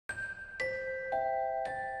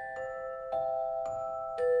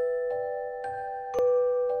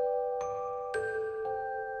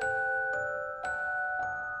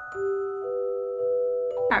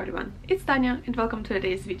Hi everyone, it's Tanya and welcome to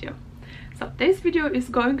today's video. So today's video is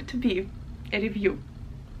going to be a review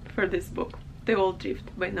for this book, The Old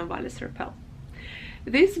Drift by Namwali Serpell.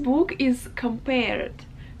 This book is compared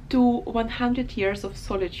to 100 Years of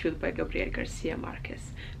Solitude by Gabriel Garcia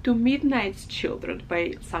Marquez, to Midnight's Children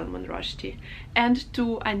by Salman Rushdie, and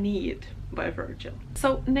to Aeneid by Virgil.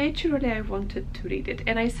 So naturally I wanted to read it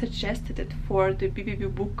and I suggested it for the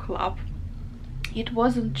BBB book club. It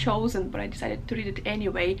wasn't chosen, but I decided to read it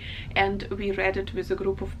anyway, and we read it with a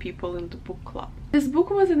group of people in the book club. This book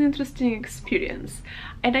was an interesting experience,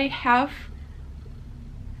 and I have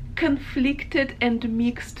conflicted and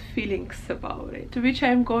mixed feelings about it, which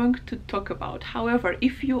I'm going to talk about. However,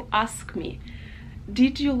 if you ask me,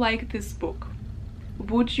 did you like this book?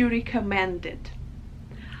 Would you recommend it?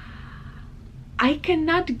 I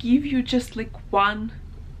cannot give you just like one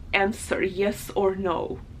answer, yes or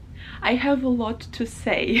no. I have a lot to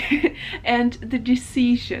say and the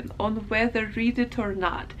decision on whether read it or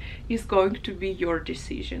not is going to be your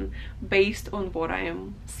decision based on what I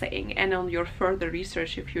am saying and on your further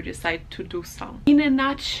research if you decide to do some. In a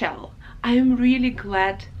nutshell, I am really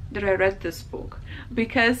glad that I read this book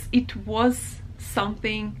because it was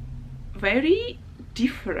something very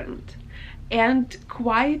different and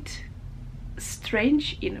quite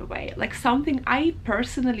strange in a way, like something I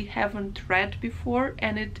personally haven't read before,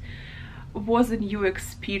 and it was a new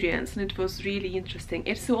experience and it was really interesting.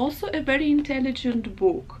 It's also a very intelligent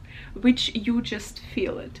book, which you just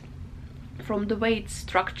feel it from the way it's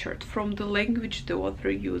structured, from the language the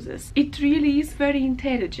author uses. It really is very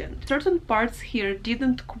intelligent. Certain parts here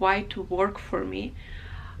didn't quite work for me,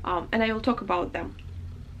 and I will talk about them.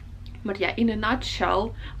 But yeah, in a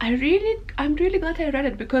nutshell, I'm really glad I read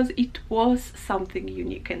it because it was something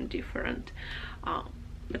unique and different.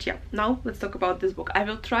 But yeah, now let's talk about this book. I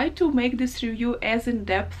will try to make this review as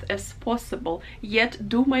in-depth as possible, yet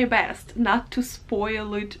do my best not to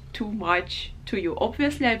spoil it too much to you.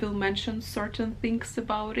 Obviously, I will mention certain things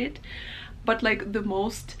about it, but like the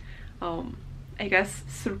most I guess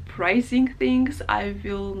surprising things I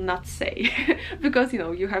will not say because, you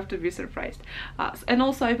know, you have to be surprised. And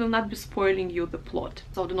also I will not be spoiling you the plot,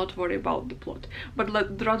 so do not worry about the plot.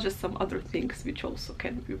 But there are just some other things which also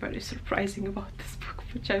can be very surprising about this book,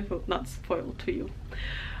 which I will not spoil to you.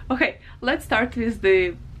 Okay, let's start with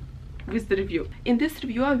the review. In this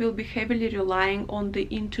review I will be heavily relying on the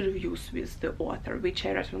interviews with the author, which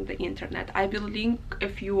I read from the internet. I will link a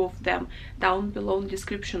few of them down below in the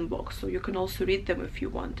description box, so you can also read them if you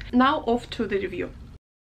want. Now off to the review.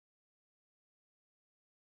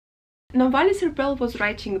 Namwali Serpell was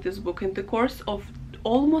writing this book in the course of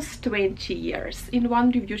almost 20 years. In one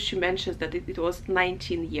review she mentions that it was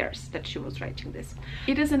 19 years that she was writing this.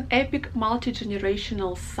 It is an epic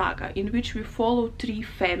multi-generational saga in which we follow three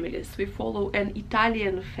families. We follow an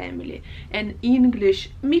Italian family, an English,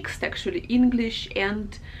 mixed actually, English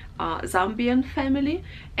and Zambian family,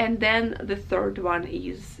 and then the third one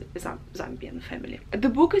is Zambian family. The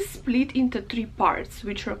book is split into three parts,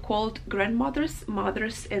 which are called grandmothers,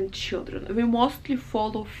 mothers and children. We mostly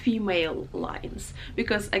follow female lines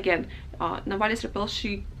because, again, Namwali Serpell,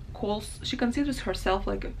 she considers herself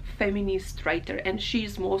like a feminist writer, and she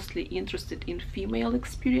is mostly interested in female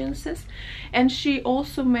experiences. And she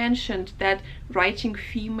also mentioned that writing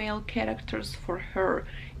female characters for her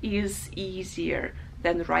is easier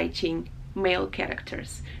than writing male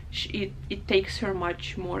characters. It takes her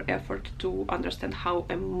much more effort to understand how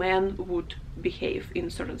a man would behave in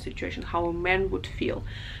certain situations, how a man would feel.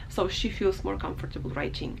 So she feels more comfortable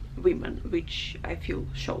writing women, which I feel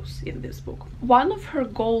shows in this book. One of her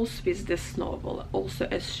goals with this novel, also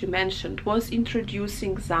as she mentioned, was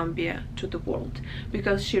introducing Zambia to the world,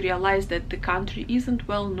 because she realized that the country isn't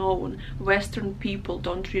well known. Western people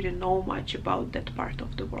don't really know much about that part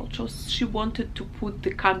of the world, so she wanted to put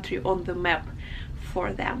the country on the map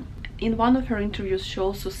for them. In one of her interviews she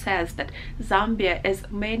also says that Zambia, as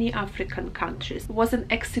many African countries, was an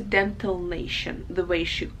accidental nation, the way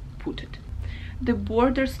she put it. The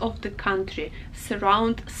borders of the country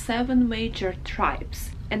surround 7 major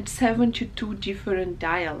tribes and 72 different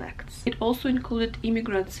dialects. It also included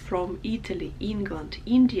immigrants from Italy, England,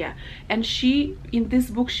 India, and in this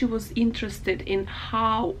book she was interested in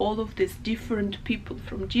how all of these different people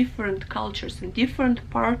from different cultures and different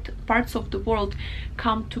parts of the world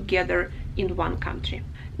come together in one country.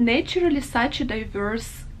 Naturally, such a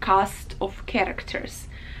diverse cast of characters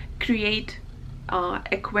create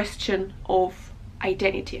a question of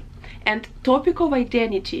identity, and topic of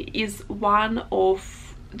identity is one of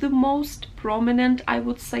the most prominent, I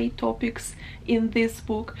would say, topics in this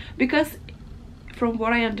book, because from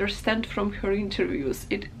what I understand from her interviews,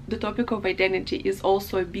 the topic of identity is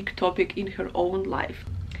also a big topic in her own life.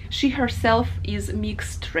 She herself is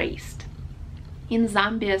mixed race. In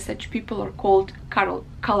Zambia, such people are called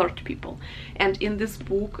colored people, and in this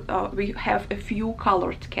book we have a few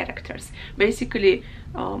colored characters, basically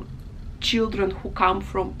children who come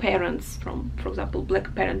from parents, from, for example,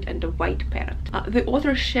 black parent and a white parent. The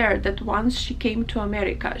author shared that once she came to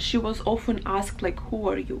America, she was often asked, like, who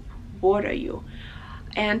are you? What are you?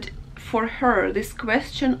 And for her, this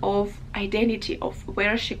question of identity, of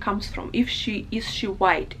where she comes from, is she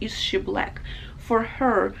white, is she black, for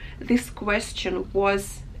her this question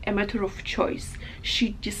was a matter of choice.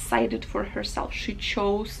 She decided for herself, she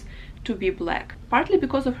chose to be black, partly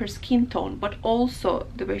because of her skin tone, but also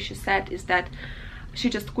the way she said is that she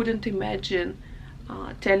just couldn't imagine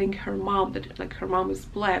telling her mom that, like, her mom is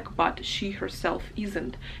black but she herself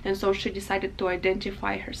isn't, and so she decided to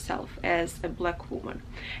identify herself as a black woman.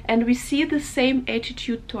 And we see the same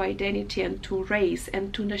attitude to identity and to race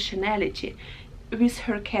and to nationality with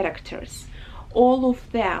her characters. All of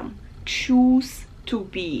them choose to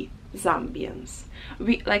be Zambians.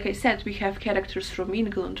 Like I said, we have characters from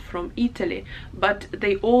England, from Italy, but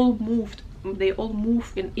they all move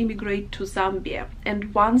and immigrate to Zambia,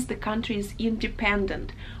 and once the country is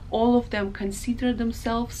independent, all of them consider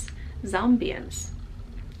themselves Zambians,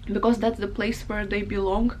 because that's the place where they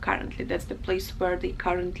belong currently, that's the place where they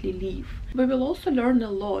currently live. We will also learn a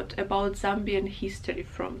lot about Zambian history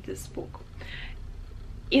from this book.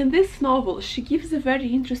 In this novel, she gives a very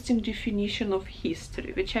interesting definition of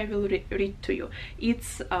history, which I will read to you.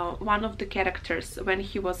 It's one of the characters, when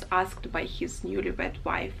he was asked by his newlywed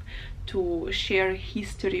wife to share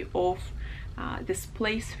history of this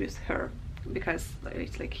place with her, because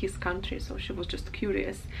it's like his country, so she was just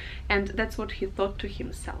curious, and that's what he thought to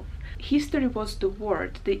himself. History was the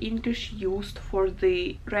word the English used for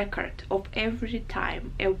the record of every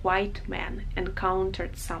time a white man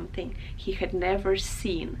encountered something he had never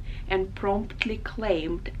seen and promptly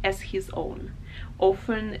claimed as his own,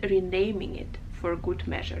 often renaming it for good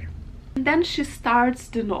measure. And then she starts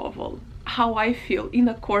the novel, how I feel, in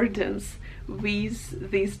accordance with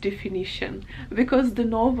this definition, because the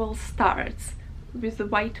novel starts with a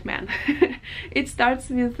white man. It starts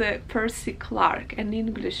with Percy Clark, an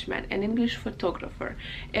Englishman, an English photographer,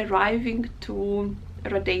 arriving to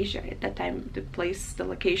Rhodesia. At that time the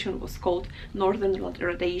location was called Northern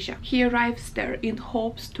Rhodesia. He arrives there in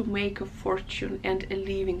hopes to make a fortune and a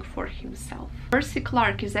living for himself. Percy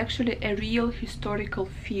Clark is actually a real historical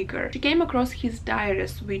figure. She came across his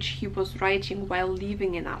diaries which he was writing while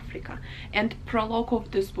living in Africa, and prologue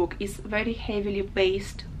of this book is very heavily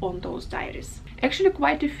based on those diaries. Actually,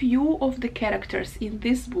 quite a few of the characters in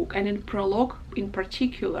this book, and in prologue in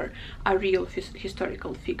particular, are real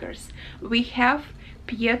historical figures. We have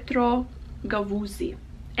Pietro Gavuzzi,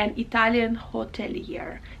 an Italian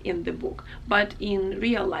hotelier in the book, but in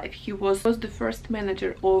real life he was the first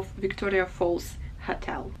manager of Victoria Falls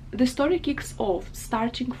Hotel. The story kicks off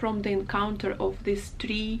starting from the encounter of these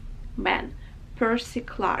three men, Percy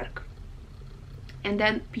Clark, and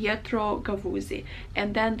then Pietro Gavuzzi,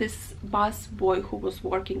 and then this bus boy who was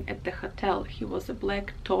working at the hotel. He was a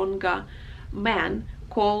black Tonga man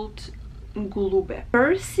called Ngulube.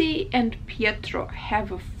 Percy and Pietro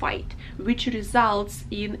have a fight which results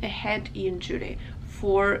in a head injury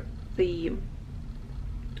for the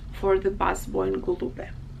bus boy Ngulube.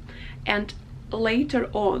 And later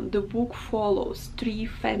on the book follows three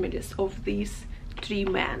families of these three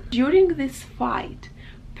men. During this fight,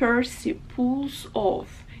 Percy pulls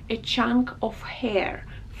off a chunk of hair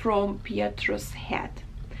from Pietro's head,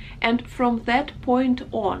 and from that point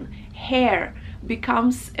on, hair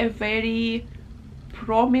becomes a very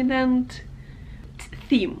prominent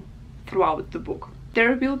theme throughout the book.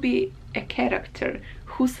 There will be a character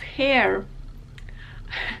whose hair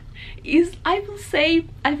is, I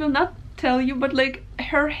will not tell you, but like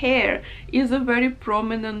her hair is a very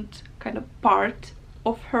prominent kind of part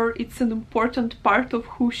of her. It's an important part of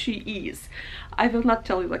who she is. I will not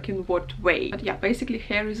tell you like in what way, but yeah, basically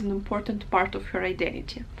hair is an important part of her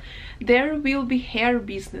identity. There will be hair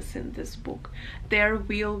business in this book. There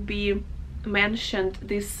will be mentioned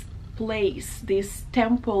this place, this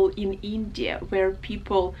temple in India where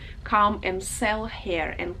people come and sell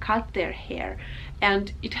hair and cut their hair,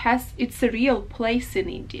 and it's a real place in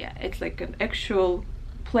India. It's like an actual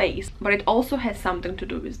place, but it also has something to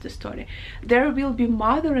do with the story. There will be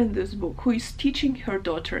mother in this book who is teaching her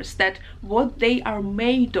daughters that what they are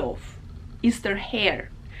made of is their hair.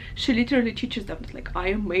 She literally teaches them like, I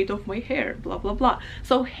am made of my hair, blah blah blah.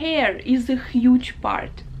 So hair is a huge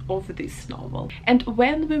part of this novel. And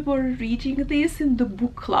when we were reading this in the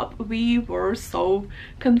book club, we were so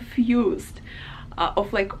confused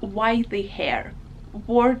of like, why the hair?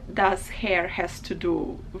 What does hair has to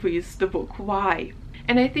do with the book? Why?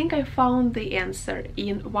 And I think I found the answer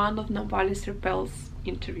in one of Namwali Serpell's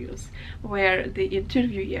interviews, where the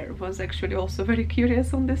interviewer was actually also very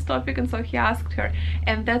curious on this topic, and so he asked her,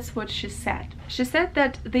 and that's what she said. She said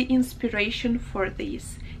that the inspiration for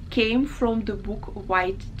this came from the book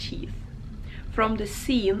White Teeth, from the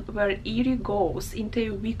scene where Eerie goes into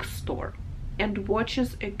a wig store and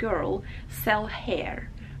watches a girl sell hair,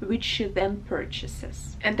 which she then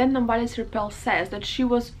purchases. And then Namwali Serpell says that she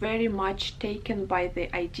was very much taken by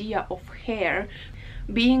the idea of hair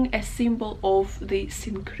being a symbol of the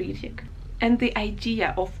syncretic, and the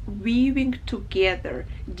idea of weaving together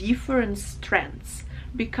different strands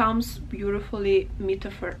becomes beautifully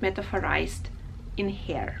metaphorized in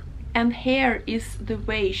hair. And hair is the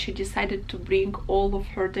way she decided to bring all of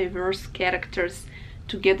her diverse characters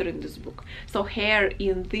together in this book. So hair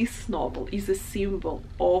in this novel is a symbol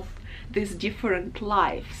of these different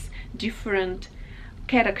lives, different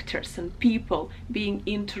characters and people being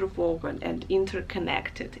interwoven and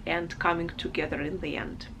interconnected and coming together in the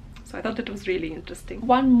end. So I thought it was really interesting.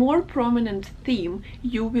 One more prominent theme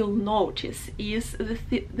you will notice is the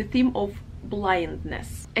theme of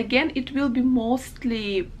blindness. Again, it will be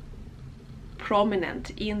mostly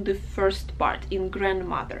prominent in the first part, in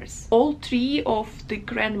grandmothers. All three of the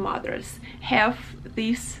grandmothers have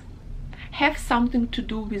something to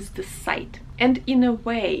do with the sight, and in a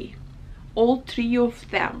way all three of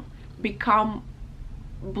them become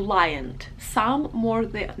blind, some more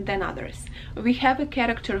than others. We have a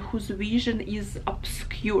character whose vision is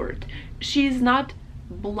obscured. She is not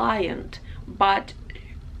blind, but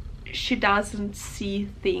she doesn't see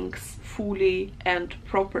things fully and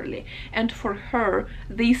properly, and for her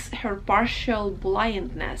her partial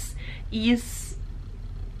blindness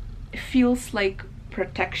feels like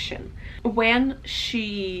protection. When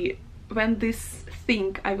this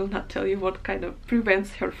thing, I will not tell you what kind of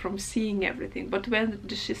prevents her from seeing everything, but when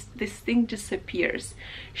this thing disappears,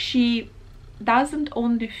 she doesn't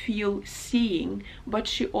only feel seeing, but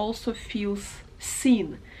she also feels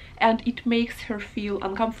seen, and it makes her feel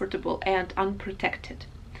uncomfortable and unprotected.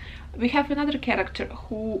 We have another character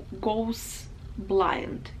who goes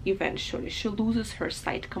blind eventually. She loses her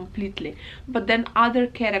sight completely, but then other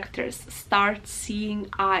characters start seeing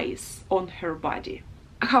eyes on her body.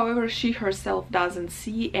 However, she herself doesn't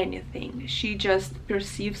see anything. She just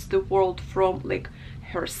perceives the world from like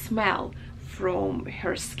her smell, from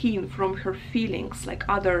her skin, from her feelings, like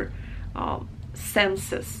other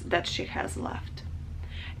senses that she has left.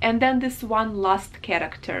 And then this one last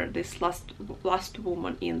character, this last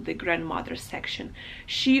woman in the grandmother section,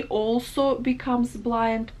 she also becomes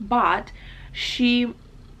blind, but she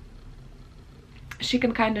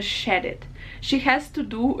can kind of shed it. She has to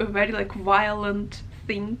do a very like violent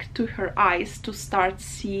thing to her eyes to start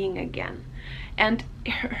seeing again, and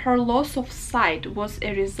her loss of sight was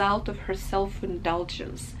a result of her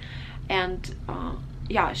self-indulgence, and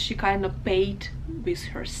yeah, she kind of paid with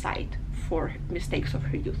her sight for mistakes of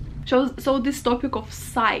her youth. So this topic of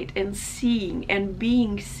sight and seeing and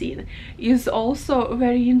being seen is also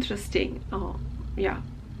very interesting. Yeah,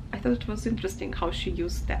 I thought it was interesting how she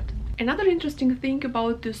used that. Another interesting thing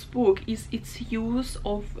about this book is its use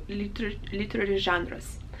of literary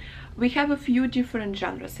genres. We have a few different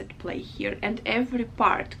genres at play here, and every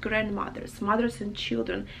part, grandmothers, mothers and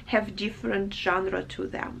children, have different genre to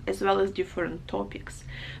them, as well as different topics.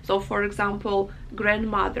 So for example,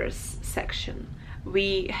 grandmothers section,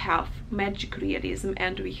 we have magic realism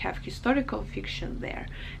and we have historical fiction there,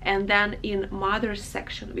 and then in mothers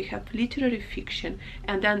section we have literary fiction,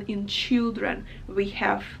 and then in children we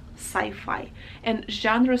have sci-fi. And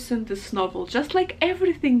genres in this novel, just like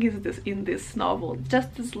everything is in this novel,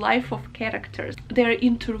 just this life of characters, they're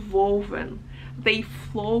interwoven, they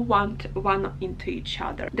flow one into each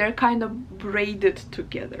other, they're kind of braided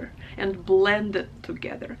together and blended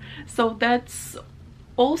together. So that's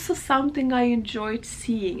also something I enjoyed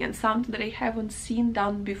seeing, and something that I haven't seen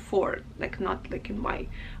done before, like not like in my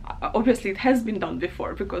obviously it has been done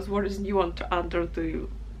before, because what is new under the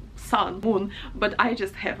moon, but I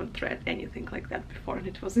just haven't read anything like that before, and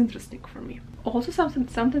it was interesting for me. Also,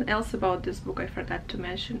 something else about this book I forgot to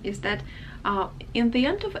mention is that in the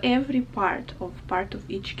end of every part of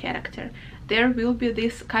each character, there will be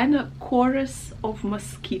this kind of chorus of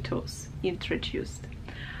mosquitoes introduced,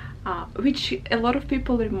 which a lot of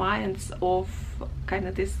people reminds of kind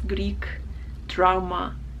of this Greek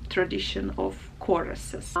drama tradition of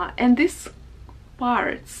choruses, and these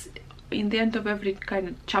parts in the end of every kind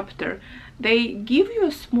of chapter, they give you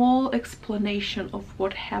a small explanation of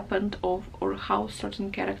what happened, or how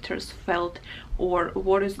certain characters felt, or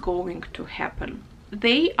what is going to happen.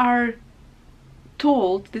 They are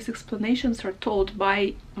told, these explanations are told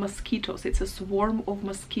by mosquitoes. It's a swarm of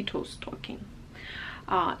mosquitoes talking.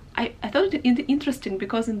 I thought it interesting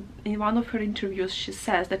because in one of her interviews she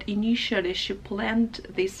says that initially she planned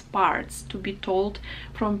these parts to be told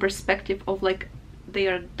from perspective of like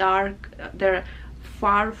their dark, their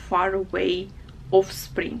far away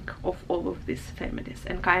offspring of all of these families,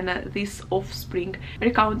 and kind of this offspring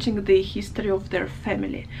recounting the history of their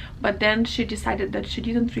family. But then she decided that she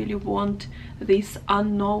didn't really want this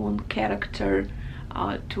unknown character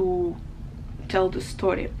to tell the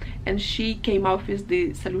story, and she came up with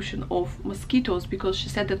the solution of mosquitoes, because she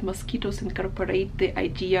said that mosquitoes incorporate the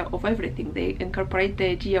idea of everything. They incorporate the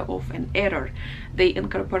idea of an error, they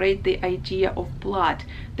incorporate the idea of blood,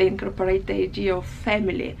 they incorporate the idea of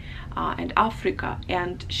family and Africa.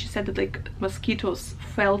 And she said that like mosquitoes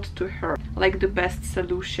felt to her like the best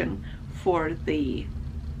solution for the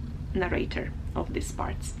narrator of these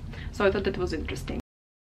parts. So I thought that was interesting.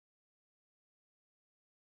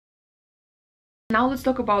 Now let's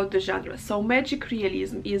talk about the genre. So magic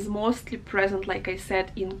realism is mostly present, like I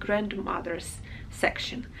said, in grandmother's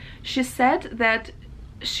section. She said that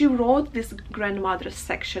she wrote this grandmother's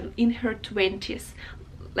section in her 20s.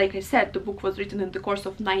 Like I said, the book was written in the course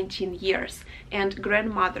of 19 years, and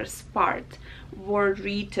grandmother's part were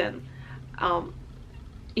written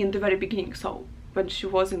in the very beginning, so when she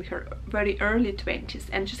was in her very early 20s.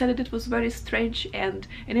 And she said that it was very strange and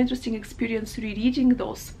an interesting experience rereading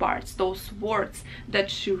those parts, those words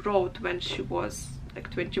that she wrote when she was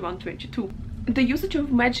like 21, 22. The usage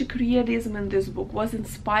of magic realism in this book was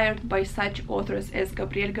inspired by such authors as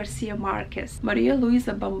Gabriel Garcia Marquez, Maria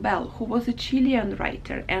Luisa Bombell, who was a Chilean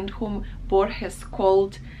writer and whom Borges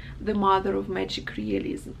called the mother of magic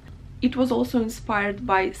realism. It was also inspired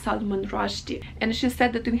by Salman Rushdie, and she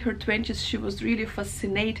said that in her 20s she was really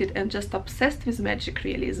fascinated and just obsessed with magic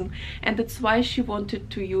realism, and that's why she wanted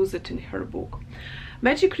to use it in her book.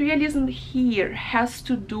 Magic realism here has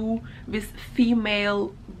to do with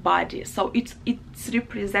female body, so it's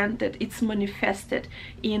represented, it's manifested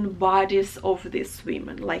in bodies of these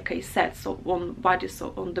women, like I said. So on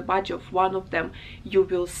the body of one of them you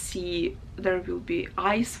will see there will be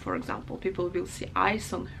eyes, for example. People will see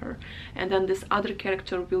eyes on her, and then this other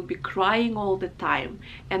character will be crying all the time,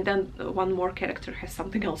 and then one more character has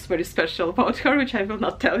something else very special about her, which I will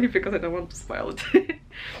not tell you because I don't want to spoil it.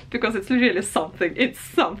 Because it's really something,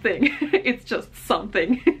 it's just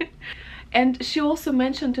something. And she also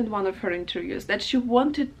mentioned in one of her interviews that she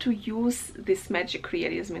wanted to use this magic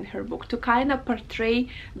realism in her book to kind of portray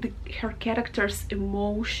her characters'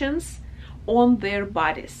 emotions on their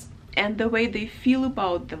bodies and the way they feel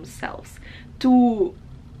about themselves, to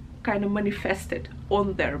kind of manifest it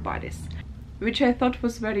on their bodies, which I thought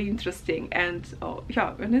was very interesting, and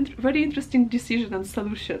very interesting decision and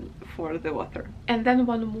solution for the author. And then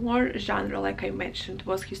one more genre, like I mentioned,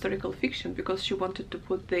 was historical fiction, because she wanted to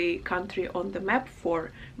put the country on the map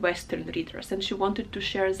for Western readers, and she wanted to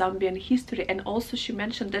share Zambian history. And also she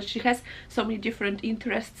mentioned that she has so many different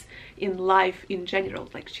interests in life in general,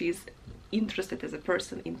 like she's interested as a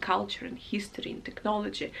person in culture and history and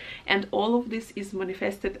technology, and all of this is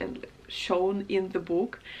manifested and shown in the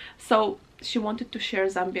book. So she wanted to share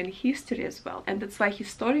Zambian history as well, and that's why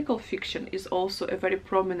historical fiction is also a very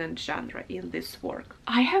prominent genre in this work.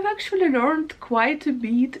 I have actually learned quite a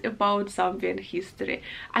bit about Zambian history.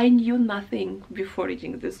 I knew nothing before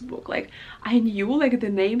reading this book. Like, I knew like the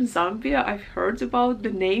name Zambia, I've heard about the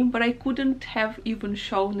name, but I couldn't have even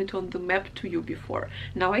shown it on the map to you before.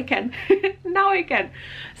 Now I can. Now I can.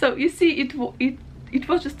 So you see, it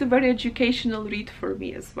was just a very educational read for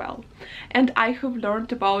me as well. And I have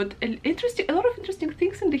learned about a lot of interesting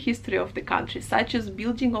things in the history of the country, such as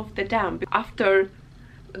building of the dam. After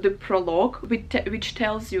the prologue, which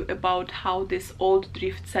tells you about how this old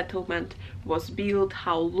drift settlement was built,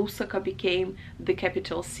 how Lusaka became the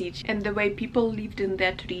capital city, and the way people lived in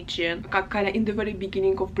that region, kind of in the very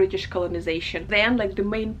beginning of British colonization. Then, like, the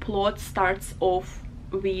main plot starts off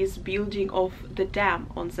with building of the dam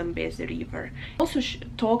on Zambezi River. Also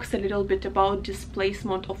talks a little bit about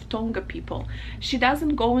displacement of Tonga people. She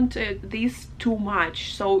doesn't go into this too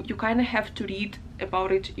much, so you kind of have to read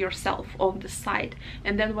about it yourself on the side.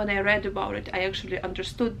 And then when I read about it, I actually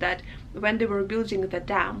understood that when they were building the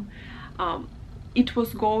dam, it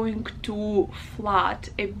was going to flood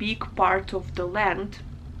a big part of the land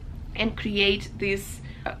and create this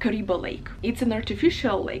Kariba Lake. It's an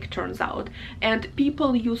artificial lake, turns out, and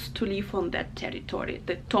people used to live on that territory,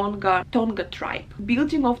 the Tonga tribe.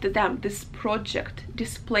 Building of the dam, this project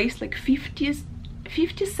displaced like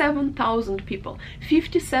 57,000 people.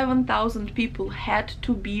 57,000 people had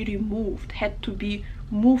to be removed, had to be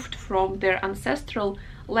moved from their ancestral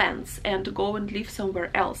lands and go and live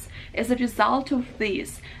somewhere else. As a result of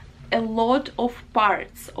this, a lot of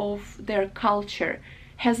parts of their culture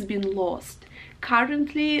has been lost.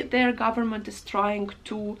 Currently, their government is trying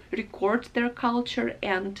to record their culture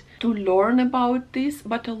and to learn about this,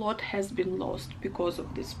 but a lot has been lost because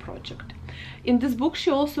of this project. In this book, she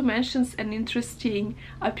also mentions an interesting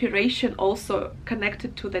operation also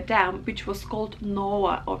connected to the dam, which was called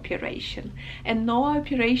Noah Operation. And Noah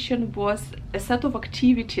Operation was a set of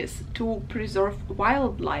activities to preserve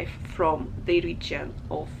wildlife from the region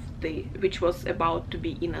of which was about to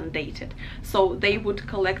be inundated. So they would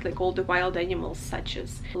collect like all the wild animals such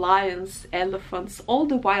as lions, elephants, all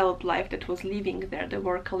the wildlife that was living there. They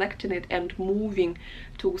were collecting it and moving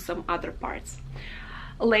to some other parts.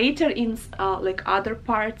 Later in like other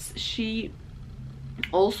parts, she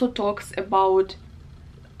also talks about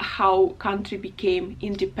how country became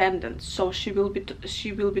independent. So she will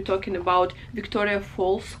be talking about Victoria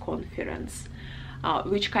Falls Conference,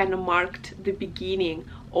 which kind of marked the beginning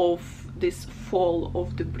of this fall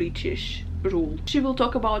of the British rule. She will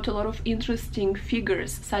talk about a lot of interesting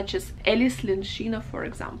figures such as Alice Lenshina, for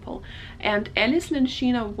example. And Alice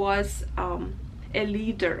Lenshina was a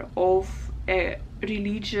leader of a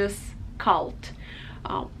religious cult.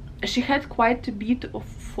 She had quite a bit of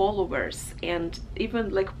followers, and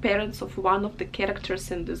even like parents of one of the characters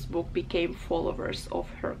in this book became followers of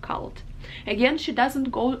her cult. Again, she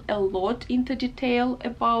doesn't go a lot into detail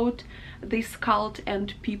about this cult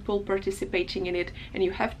and people participating in it, and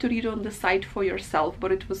you have to read on the site for yourself,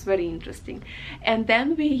 but it was very interesting. And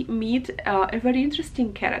then we meet a very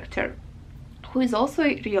interesting character who is also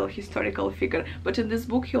a real historical figure, but in this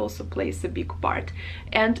book he also plays a big part.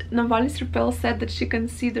 And Namwali Serpell said that she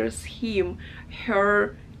considers him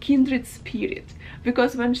her kindred spirit,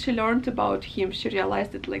 because when she learned about him, she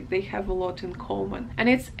realized that like they have a lot in common. And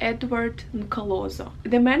it's Edward Nkolozo.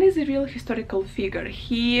 The man is a real historical figure.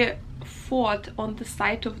 He fought on the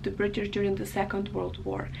side of the British during the Second World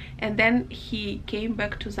War, and then he came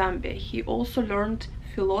back to Zambia. He also learned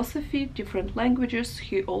philosophy, different languages.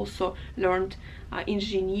 He also learned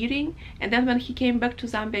engineering, and then when he came back to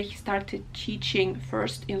Zambia, he started teaching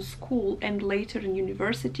first in school and later in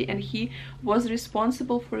university, and he was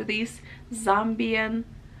responsible for this Zambian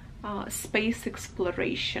space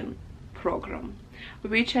exploration program,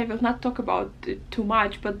 which I will not talk about too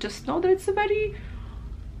much, but just know that it's a very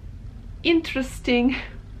interesting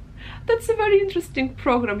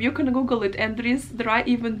program. You can Google it, and there are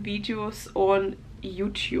even videos on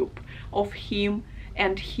YouTube of him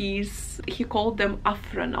and he called them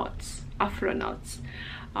Afronauts,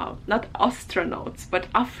 not astronauts, but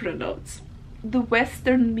Afronauts. The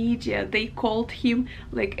Western media, they called him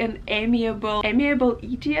like an amiable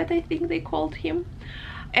idiot, I think they called him.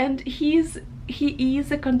 And he is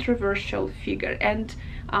a controversial figure, and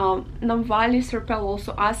Namwali Serpell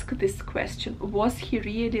also asked this question: was he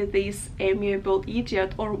really this amiable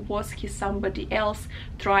idiot, or was he somebody else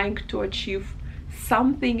trying to achieve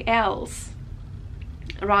something else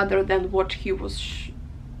rather than what he was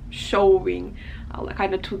showing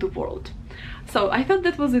kind of to the world? So I thought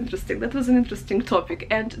that was interesting. That was an interesting topic,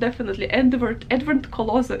 and definitely Edward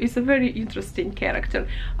Nkolozo is a very interesting character.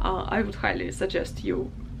 I would highly suggest you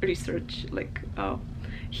research like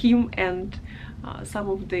him and some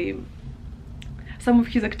of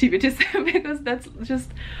his activities because that's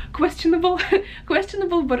just questionable,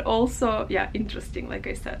 but also, yeah, interesting, like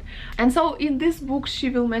I said. And so in this book she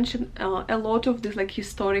will mention a lot of this like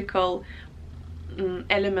historical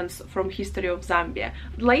elements from history of Zambia.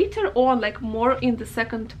 Later on, like more in the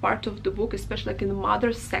second part of the book, especially like in the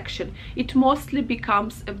mother's section, it mostly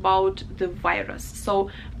becomes about the virus. So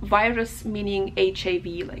virus meaning HIV,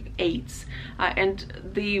 like AIDS, and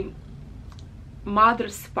the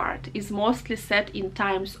mother's part is mostly set in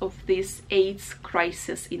times of this AIDS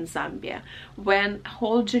crisis in Zambia, when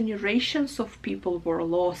whole generations of people were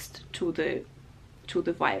lost to the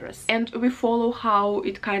virus. And we follow how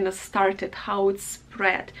it kind of started, how it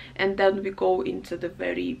spread, and then we go into the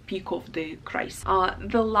very peak of the crisis.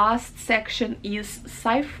 The last section is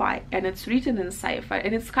sci-fi, and it's written in sci-fi,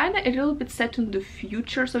 and it's kind of a little bit set in the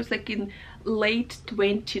future, so it's like in late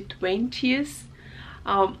 2020s.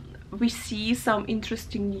 we see some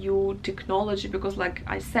interesting new technology, because like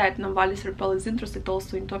I said, Namwali Serpell is interested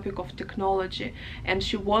also in topic of technology, and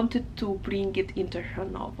she wanted to bring it into her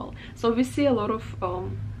novel. So we see a lot of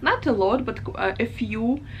not a lot, but a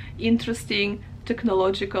few interesting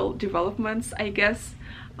technological developments, I guess,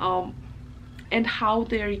 and how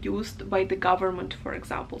they are used by the government, for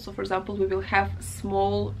example. So for example, we will have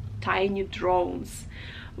small tiny drones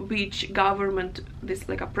which government, this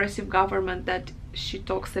like oppressive government that she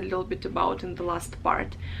talks a little bit about in the last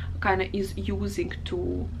part, kind of is using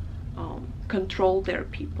to control their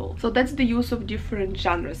people. So that's the use of different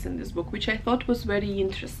genres in this book, which I thought was very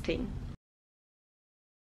interesting.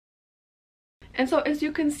 And so as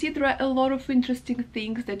you can see, there are a lot of interesting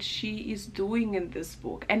things that she is doing in this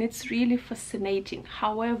book, and it's really fascinating.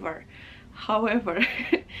 However,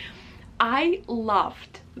 I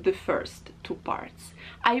loved the first two parts.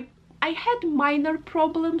 I had minor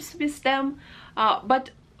problems with them,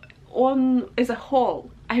 but as a whole,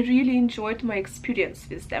 I really enjoyed my experience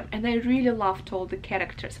with them, and I really loved all the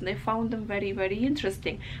characters, and I found them very, very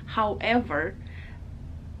interesting. However,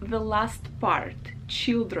 the last part,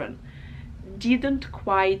 Children, didn't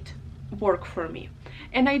quite work for me,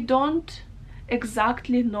 and I don't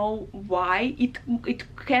exactly know why. It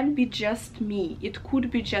can be just me, it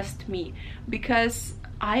could be just me, because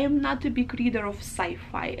I am not a big reader of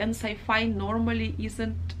sci-fi, and sci-fi normally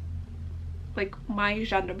isn't like my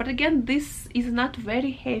genre. But again, this is not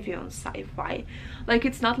very heavy on sci-fi. Like,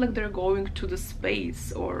 it's not like they're going to the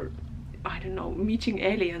space or I don't know, meeting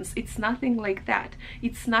aliens. It's nothing like that.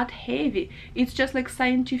 It's not heavy. It's just like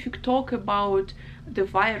scientific talk about the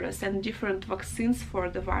virus and different vaccines for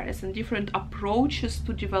the virus and different approaches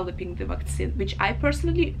to developing the vaccine, which I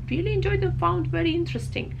personally really enjoyed and found very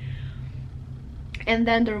interesting. And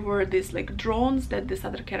then there were these like drones that this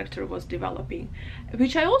other character was developing,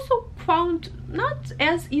 which I also found not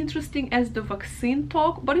as interesting as the vaccine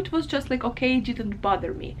talk, but it was just like, okay, it didn't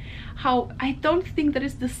bother me. How I don't think there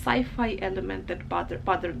is the sci-fi element that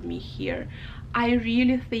bothered me here. I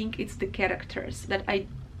really think it's the characters that I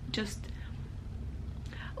just,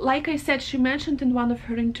 like I said, she mentioned in one of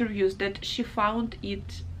her interviews that she found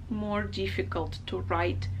it more difficult to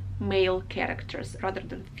write male characters rather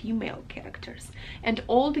than female characters, and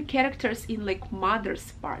all the characters in like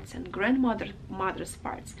mother's parts and grandmother's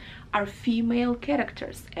parts are female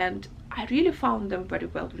characters, and I really found them very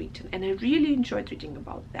well written, and I really enjoyed reading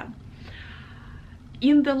about them.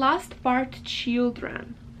 In the last part,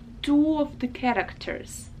 Children, two of the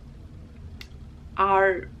characters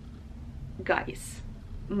are guys,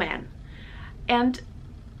 men, and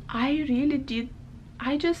I really did,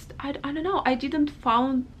 I don't know, I didn't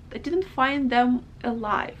find them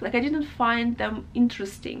alive. Like, I didn't find them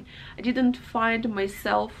interesting. I didn't find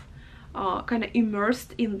myself kind of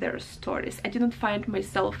immersed in their stories. I didn't find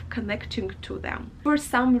myself connecting to them. For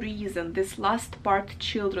some reason, this last part,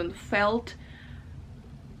 Children, felt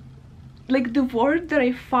like the word that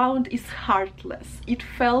I found is heartless. It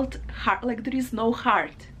felt like there is no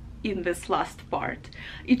heart in this last part.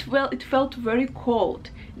 It felt very cold,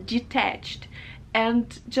 detached,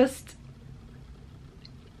 and just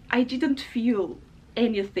I didn't feel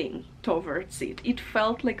anything towards it. It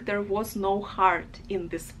felt like there was no heart in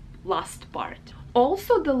this last part.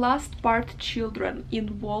 Also, the last part, Children,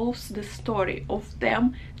 involves the story of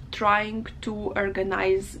them trying to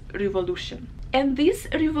organize revolution. And this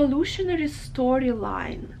revolutionary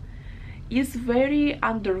storyline is very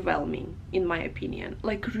underwhelming, in my opinion,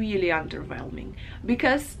 like really underwhelming,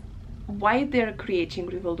 because why they're creating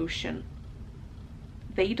revolution,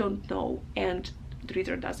 they don't know, and the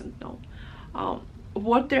reader doesn't know.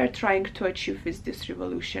 What they're trying to achieve with this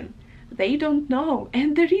revolution, they don't know,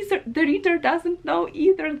 and the reader doesn't know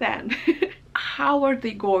either then. How are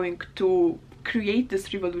they going to create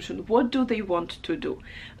this revolution? What do they want to do?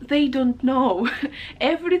 They don't know.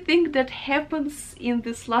 Everything that happens in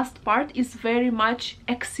this last part is very much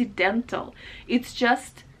accidental. It's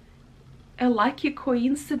just a lucky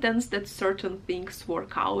coincidence that certain things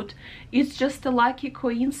work out. It's just a lucky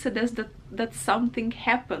coincidence that something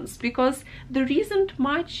happens, because there isn't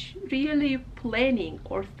much really planning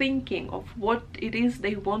or thinking of what it is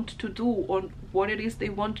they want to do or what it is they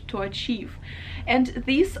want to achieve. And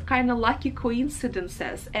these kind of lucky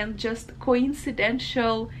coincidences and just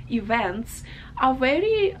coincidental events are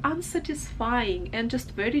very unsatisfying and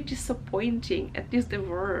just very disappointing. At least they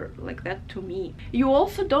were like that to me. You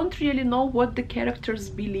also don't really know what the characters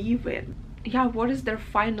believe in. Yeah, what is their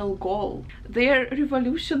final goal? Their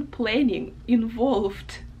revolution planning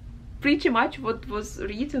involved pretty much what was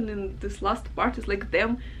written in this last part is like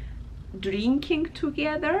them drinking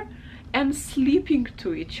together and sleeping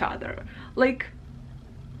to each other. Like,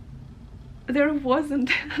 there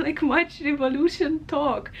wasn't like much revolution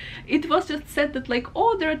talk. It was just said that like,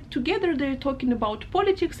 oh, they're together, they're talking about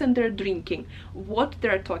politics and they're drinking. What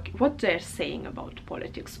they're saying about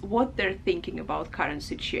politics, what they're thinking about current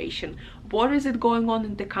situation, what is it going on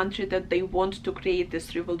in the country that they want to create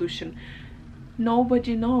this revolution,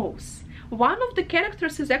 nobody knows. One of the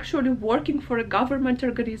characters is actually working for a government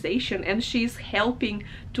organization, and she's helping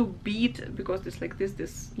to beat, because it's like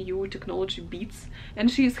this new technology beats, and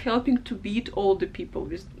she's helping to beat all the people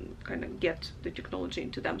with kind of get the technology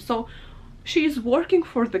into them. So she's working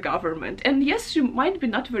for the government, and yes, she might be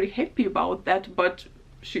not very happy about that, but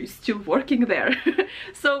she's still working there.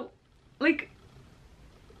 So like,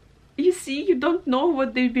 you see, you don't know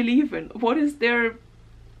what they believe in, what is their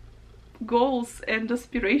goals and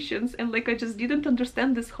aspirations, and like I just didn't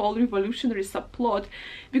understand this whole revolutionary subplot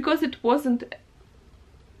because it wasn't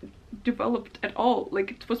developed at all.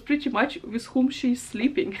 Like, it was pretty much with whom she's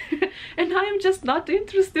sleeping and I'm just not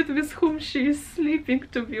interested with whom she is sleeping,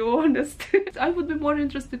 to be honest. I would be more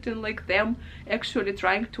interested in like them actually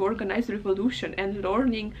trying to organize revolution and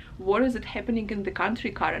learning what is it happening in the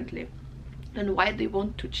country currently and why they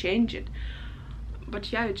want to change it.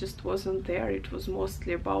 But yeah, it just wasn't there. It was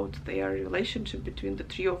mostly about their relationship between the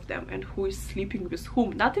three of them and who is sleeping with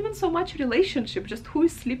whom. Not even so much relationship, just who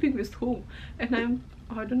is sleeping with whom. And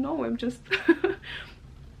I don't know, I'm just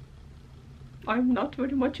I'm not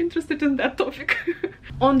very much interested in that topic.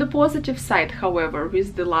 On the positive side, however,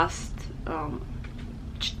 with the last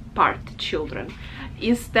part, children,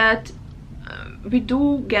 is that we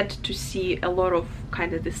do get to see a lot of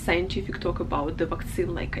kind of the scientific talk about the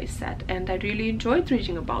vaccine, like I said, and I really enjoyed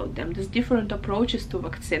reading about them. There's different approaches to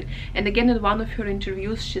vaccine, and again, in one of her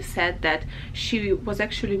interviews she said that she was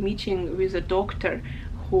actually meeting with a doctor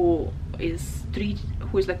who is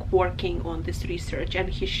like working on this research, and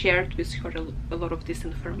he shared with her a lot of this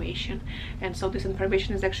information. And so this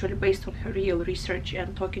information is actually based on her real research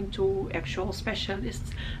and talking to actual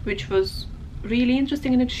specialists, which was really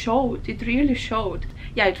interesting, and it really showed.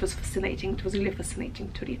 Yeah, it was fascinating. It was really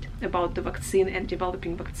fascinating to read about the vaccine and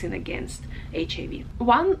developing vaccine against HIV.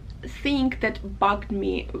 One thing that bugged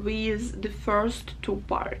me with the first two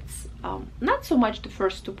parts, not so much the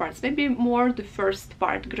first two parts, maybe more the first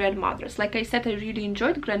part, grandmothers. Like I said, I really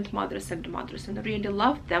enjoyed grandmothers and mothers and I really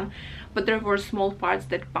loved them, but there were small parts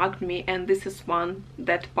that bugged me, and this is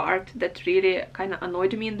that part that really kind of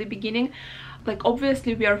annoyed me in the beginning. Like,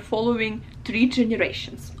 obviously we are following 3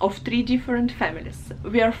 generations of 3 different families.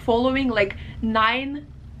 We are following like 9,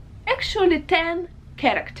 actually 10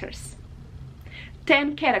 characters.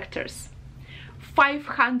 10 characters.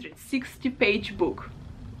 560-page book.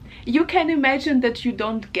 You can imagine that you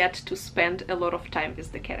don't get to spend a lot of time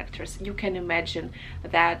with the characters. You can imagine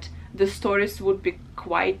that the stories would be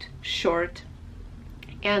quite short.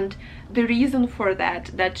 And the reason for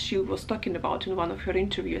that she was talking about in one of her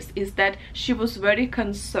interviews is that she was very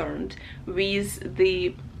concerned with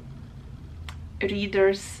the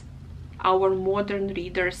readers, our modern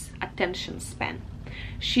readers' attention span.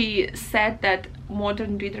 She said that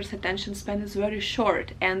modern readers' attention span is very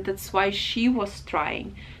short, and that's why she was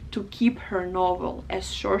trying to keep her novel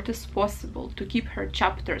as short as possible, to keep her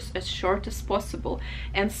chapters as short as possible,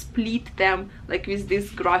 and split them like with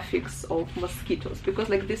these graphics of mosquitoes, because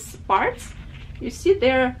like these parts, you see,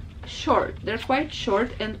 they're short, they're quite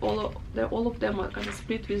short, and all of them are kind of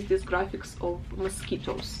split with these graphics of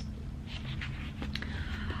mosquitoes.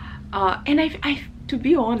 And I to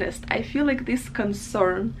be honest, I feel like this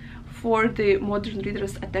concern for the modern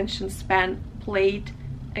reader's attention span played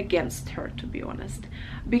against her, to be honest,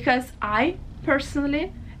 because I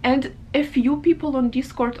personally, and a few people on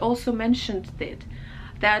Discord also mentioned it,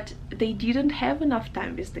 that they didn't have enough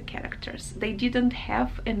time with the characters. They didn't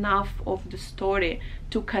have enough of the story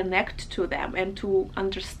to connect to them and to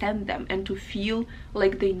understand them and to feel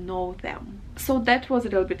like they know them. So that was a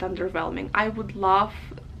little bit underwhelming. I would love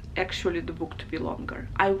actually the book to be longer.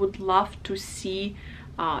 I would love to see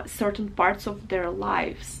certain parts of their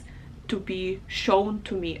lives to be shown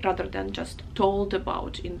to me rather than just told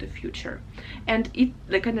about in the future. And it,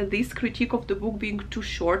 like, kind of this critique of the book being too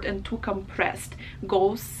short and too compressed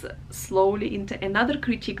goes slowly into another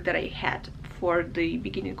critique that I had for the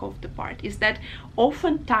beginning of the part, is that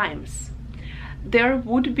oftentimes there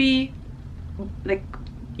would be, like,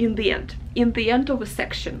 in the end of a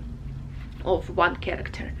section of one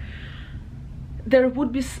character, there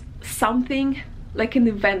would be something like an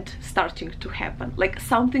event starting to happen, like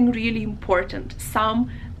something really important,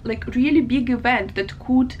 some like really big event that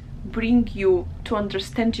could bring you to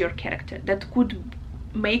understand your character, that could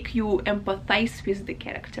make you empathize with the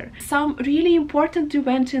character, some really important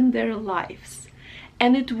event in their lives.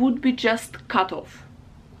 and it would be just cut off.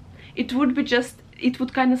 It would be just, it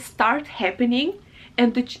would kind of start happening,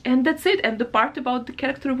 and that's it, and the part about the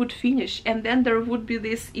character would finish, and then there would be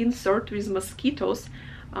this insert with mosquitoes,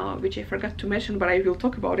 which I forgot to mention, but I will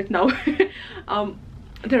talk about it now.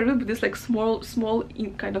 There will be this like small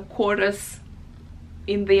in kind of chorus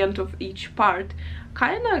in the end of each part,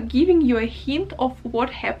 kind of giving you a hint of what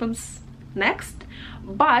happens next,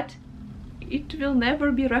 but it will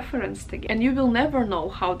never be referenced again, and you will never know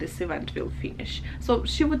how this event will finish. So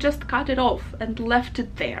she would just cut it off and left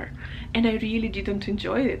it there, and I really didn't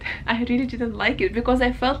enjoy it. I really didn't like it, because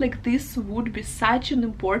I felt like this would be such an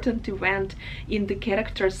important event in the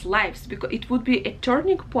characters' lives, because it would be a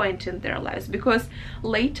turning point in their lives, because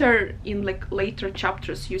later in like later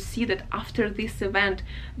chapters you see that after this event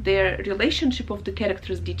their relationship of the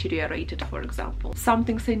characters deteriorated, for example.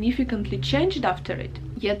 Something significantly changed after it,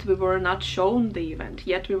 yet we were not shown the event,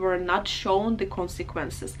 yet we were not shown the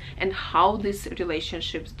consequences and how these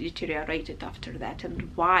relationships deteriorated after that and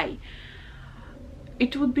why.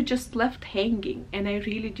 It would be just left hanging, and I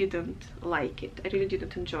really didn't like it. I really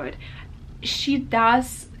didn't enjoy it. She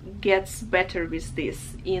gets better with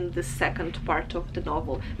this in the second part of the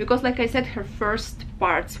novel, because like I said, her first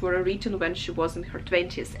parts were written when she was in her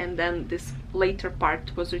 20s, and then this later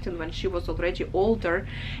part was written when she was already older,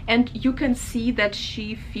 and you can see that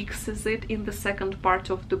she fixes it in the second part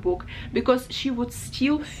of the book, because she would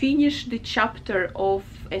still finish the chapter of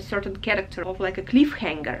a certain character of like a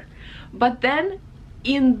cliffhanger, but then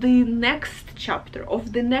in the next chapter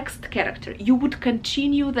of the next character you would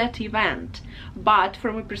continue that event, but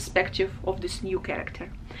from a perspective of this new character,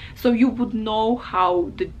 so you would know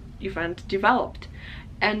how the event developed.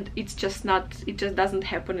 And it just doesn't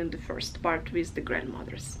happen in the first part with the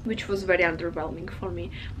grandmothers, which was very underwhelming for me.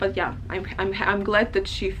 But yeah, I'm glad that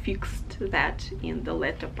she fixed that in the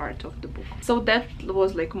later part of the book. So that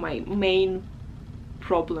was like my main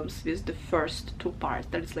problems with the first two parts,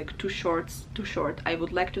 that it's like too short. I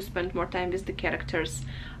would like to spend more time with the characters.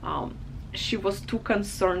 She was too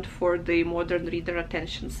concerned for the modern reader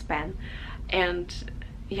attention span, and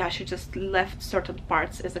yeah, she just left certain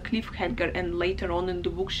parts as a cliffhanger, and later on in the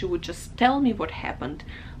book she would just tell me what happened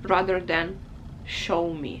rather than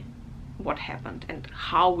show me what happened and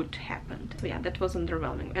how it happened. So yeah, that was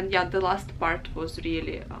underwhelming. And yeah, the last part was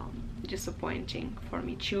really disappointing for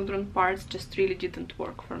me. Children parts just really didn't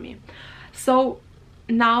work for me. So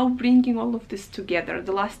now, bringing all of this together,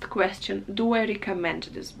 the last question: do I recommend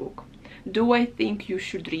this book? Do I think you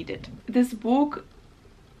should read it? This book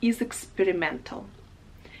is experimental.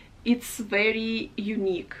 It's very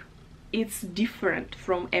unique. It's different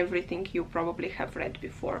from everything you probably have read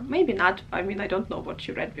before. Maybe not, I mean, I don't know what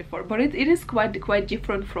you read before, but it is quite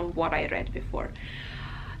different from what I read before.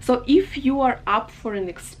 So if you are up for an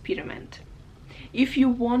experiment, if you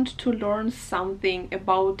want to learn something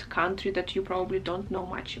about a country that you probably don't know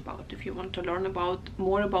much about, if you want to learn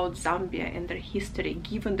more about Zambia and their history,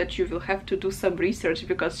 given that you will have to do some research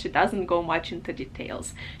because she doesn't go much into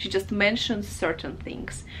details, she just mentions certain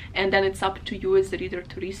things, and then it's up to you as the reader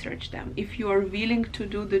to research them. If you are willing to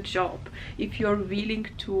do the job, if you are willing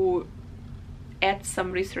to add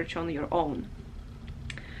some research on your own,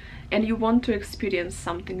 and you want to experience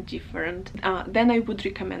something different, then I would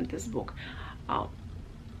recommend this book.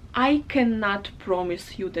 I cannot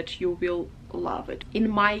promise you that you will love it. In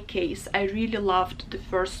my case, I really loved the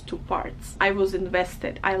first two parts. I was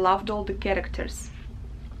invested. I loved all the characters.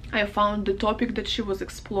 I found the topic that she was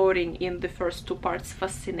exploring in the first two parts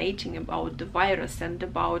fascinating, about the virus and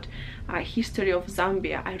about history of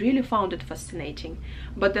Zambia. I really found it fascinating.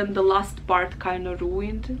 But then the last part kind of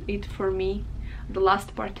ruined it for me. The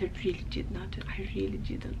last part I really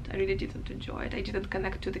didn't enjoy it. I didn't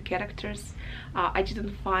connect to the characters. I didn't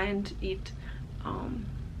find it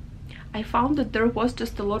I found that there was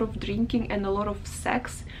just a lot of drinking and a lot of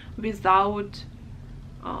sex without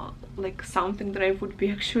like something that I would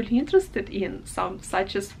be actually interested in,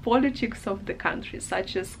 such as politics of the country,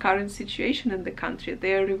 such as current situation in the country,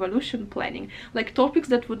 their revolution planning, like topics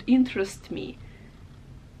that would interest me.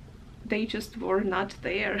 They just were not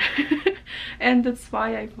there. And that's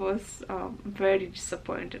why I was very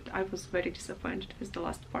disappointed. I was very disappointed with the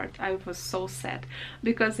last part. I was so sad,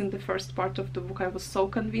 because in the first part of the book I was so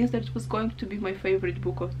convinced that it was going to be my favorite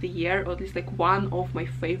book of the year, or at least like one of my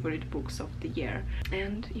favorite books of the year.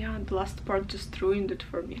 And yeah, the last part just ruined it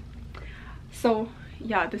for me. So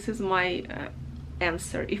yeah, this is my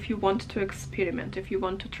answer. If you want to experiment, if you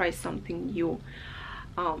want to try something new,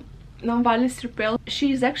 Namwali Serpell,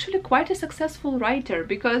 she is actually quite a successful writer,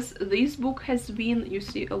 because this book has been, you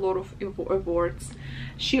see, a lot of awards.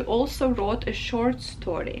 She also wrote a short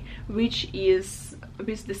story which is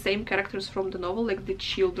with the same characters from the novel, like the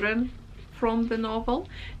children from the novel,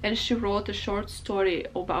 and she wrote a short story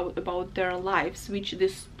about their lives, which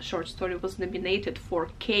this short story was nominated for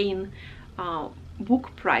Kane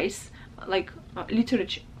book prize, like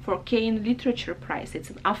literature, for Kane Literature Prize. It's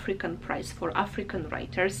an African prize for African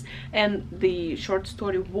writers, and the short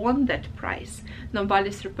story won that prize.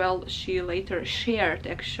 Namwali Serpell, she later shared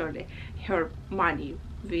actually her money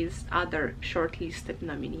with other shortlisted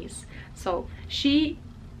nominees. So she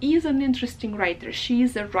is an interesting writer. She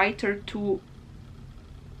is a writer to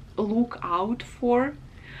look out for.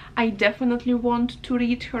 I definitely want to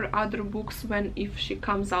read her other books if she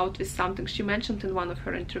comes out with something. She mentioned in one of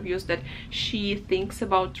her interviews that she thinks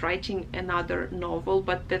about writing another novel,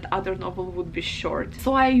 but that other novel would be short.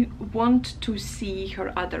 So I want to see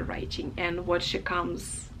her other writing and what she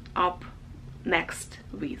comes up next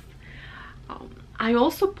with. I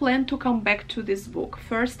also plan to come back to this book.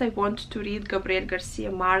 First, I want to read Gabriel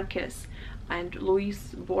Garcia Marquez and Louis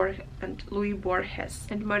Borges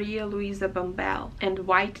and Maria Luisa Bambel and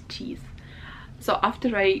White Teeth. So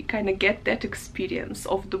after I kind of get that experience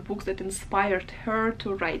of the books that inspired her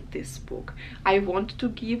to write this book, I want to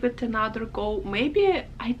give it another go. Maybe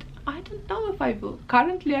I don't know if I will.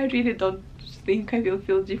 Currently, I really don't think I will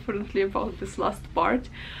feel differently about this last part.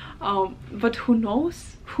 But who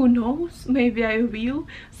knows? Who knows? Maybe I will.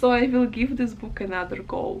 So I will give this book another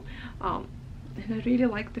go. And I really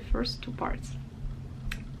like the first two parts.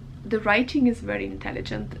 The writing is very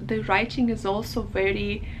intelligent. The writing is also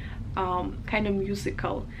very kind of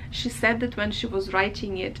musical. She said that when she was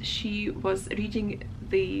writing it, she was reading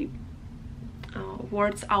the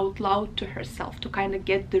words out loud to herself to kind of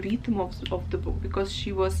get the rhythm of the book, because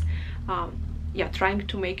she was trying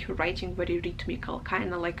to make her writing very rhythmical,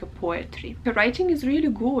 kind of like a poetry. Her writing is really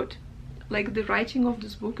good. Like, the writing of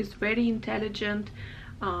this book is very intelligent.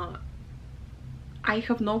 I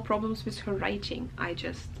have no problems with her writing. I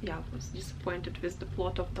just was disappointed with the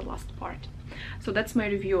plot of the last part. So that's my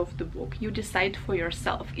review of the book. You decide for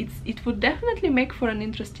yourself. It would definitely make for an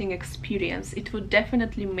interesting experience. It would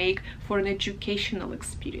definitely make for an educational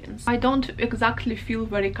experience. I don't exactly feel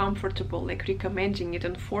very comfortable like recommending it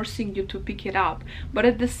and forcing you to pick it up, but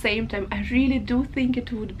at the same time I really do think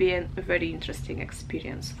it would be a very interesting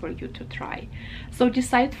experience for you to try. So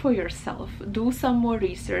decide for yourself. Do some more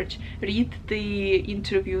research, read the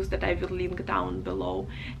interviews that I will link down below,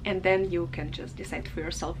 and then you can just decide for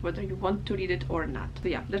yourself whether you want to read it or not. So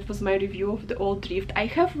yeah, that was my review of The Old Drift. I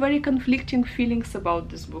have very conflicting feelings about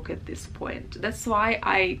this book at this point. That's why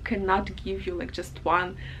I cannot give you like just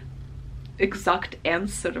one exact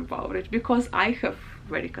answer about it, because I have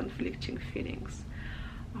very conflicting feelings.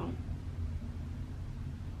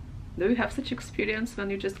 Do you have such experience when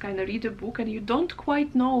you just kind of read a book and you don't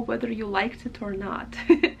quite know whether you liked it or not?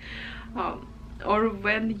 Or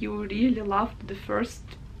when you really loved the first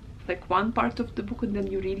like one part of the book and then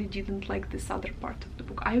you really didn't like this other part of the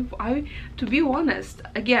book. I to be honest,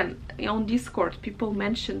 again, on Discord people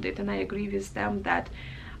mentioned it and I agree with them that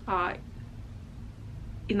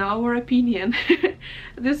in our opinion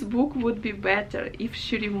this book would be better if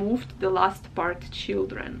she removed the last part,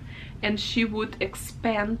 children, and she would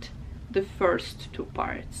expand the first two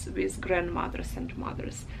parts with grandmothers and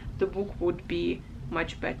mothers. The book would be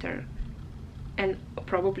much better, and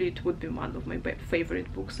probably it would be one of my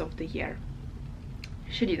favorite books of the year.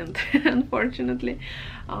 She didn't, unfortunately.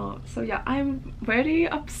 So yeah, I'm very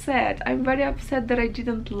upset. I'm very upset that I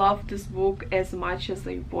didn't love this book as much as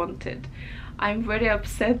I wanted. I'm very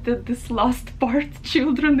upset that this last part,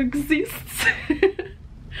 children, exists.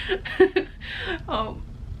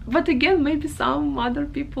 But again, maybe some other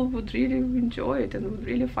people would really enjoy it and would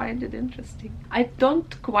really find it interesting. I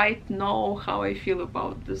don't quite know how I feel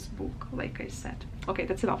about this book, like I said. Okay,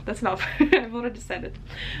 that's enough, that's enough. I've already said it.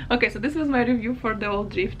 Okay, so this was my review for The Old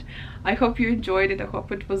Drift. I hope you enjoyed it, I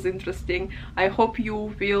hope it was interesting. I hope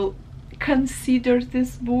you will consider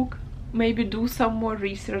this book, maybe do some more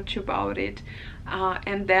research about it,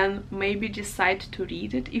 and then maybe decide to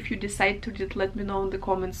read it. If you decide to read it, let me know in the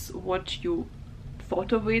comments what you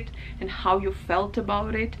thought of it and how you felt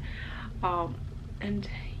about it. And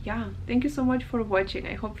yeah, thank you so much for watching.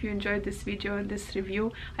 I hope you enjoyed this video and this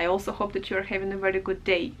review. I also hope that you're having a very good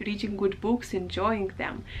day, reading good books, enjoying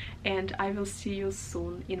them, and I will see you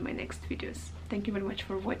soon in my next videos. Thank you very much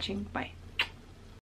for watching. Bye.